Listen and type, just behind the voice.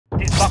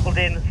buckled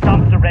in,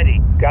 stumps are ready.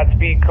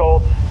 Godspeed,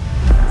 Cole.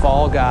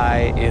 Fall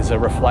Guy is a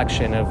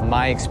reflection of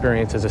my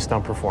experience as a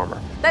stunt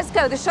performer. Let's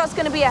go, the shot's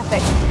gonna be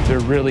epic. There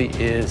really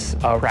is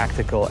a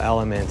practical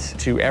element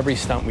to every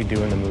stunt we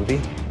do in the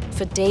movie.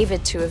 For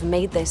David to have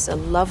made this a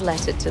love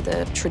letter to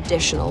the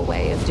traditional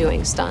way of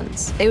doing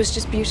stunts, it was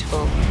just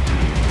beautiful.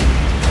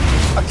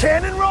 A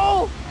cannon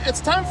roll? It's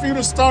time for you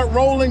to start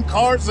rolling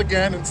cars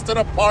again instead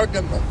of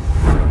parking them.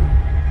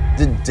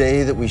 The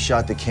day that we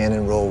shot the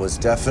cannon roll was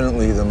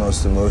definitely the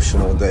most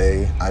emotional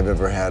day I've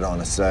ever had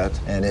on a set,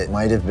 and it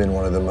might have been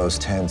one of the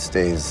most tense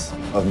days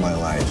of my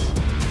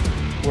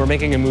life. We're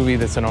making a movie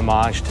that's an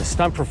homage to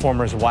stunt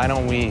performers. Why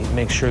don't we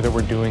make sure that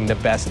we're doing the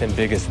best and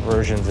biggest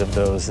versions of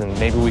those, and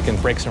maybe we can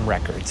break some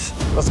records.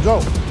 Let's go.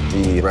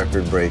 The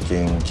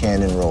record-breaking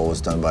cannon roll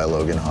was done by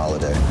Logan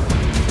Holiday.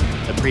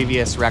 The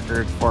previous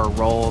record for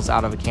rolls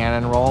out of a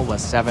cannon roll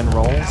was 7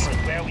 rolls.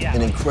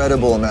 An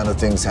incredible amount of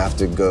things have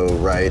to go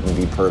right and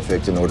be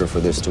perfect in order for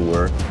this to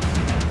work.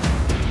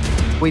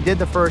 We did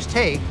the first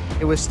take.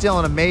 It was still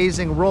an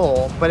amazing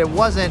roll, but it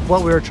wasn't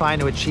what we were trying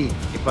to achieve.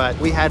 But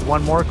we had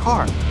one more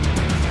car.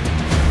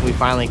 We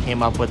finally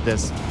came up with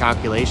this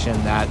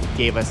calculation that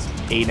gave us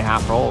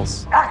 8.5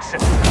 rolls. Action!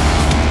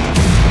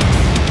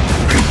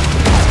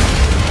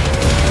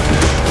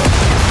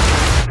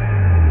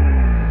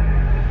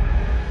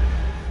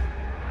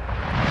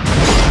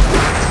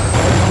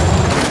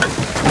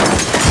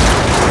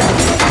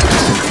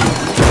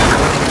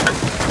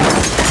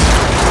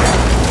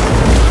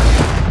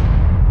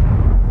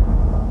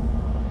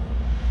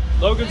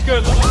 Logan's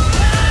good.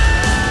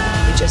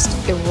 Just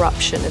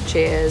eruption of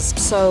cheers.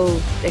 So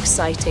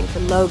exciting for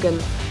Logan.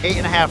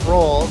 8.5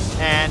 rolls,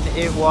 and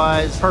it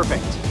was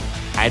perfect.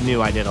 I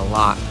knew I did a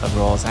lot of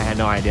rolls. I had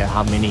no idea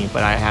how many,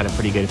 but I had a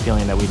pretty good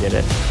feeling that we did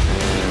it.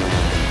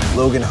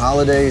 Logan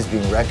Holiday is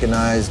being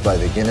recognized by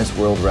the Guinness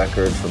World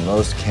Record for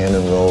most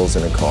cannon rolls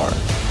in a car.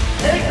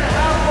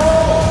 8.5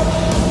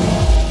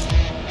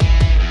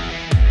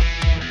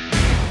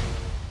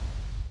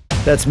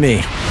 rolls! That's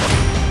me.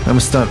 I'm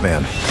a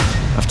stuntman.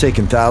 I've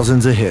taken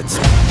thousands of hits.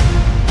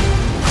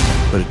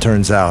 But it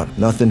turns out,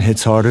 nothing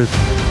hits harder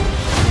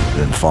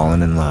than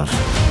falling in love.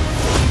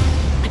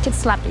 I could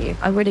slap you.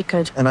 I really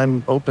could. And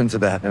I'm open to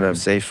that in a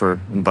safer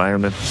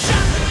environment.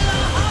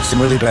 Some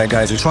really bad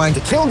guys are trying to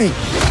kill me.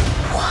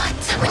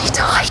 What? We need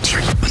to hide you.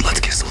 But let's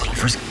kiss a little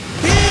first.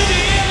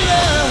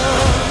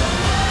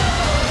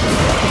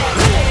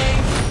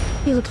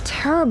 You look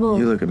terrible.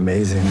 You look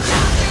amazing.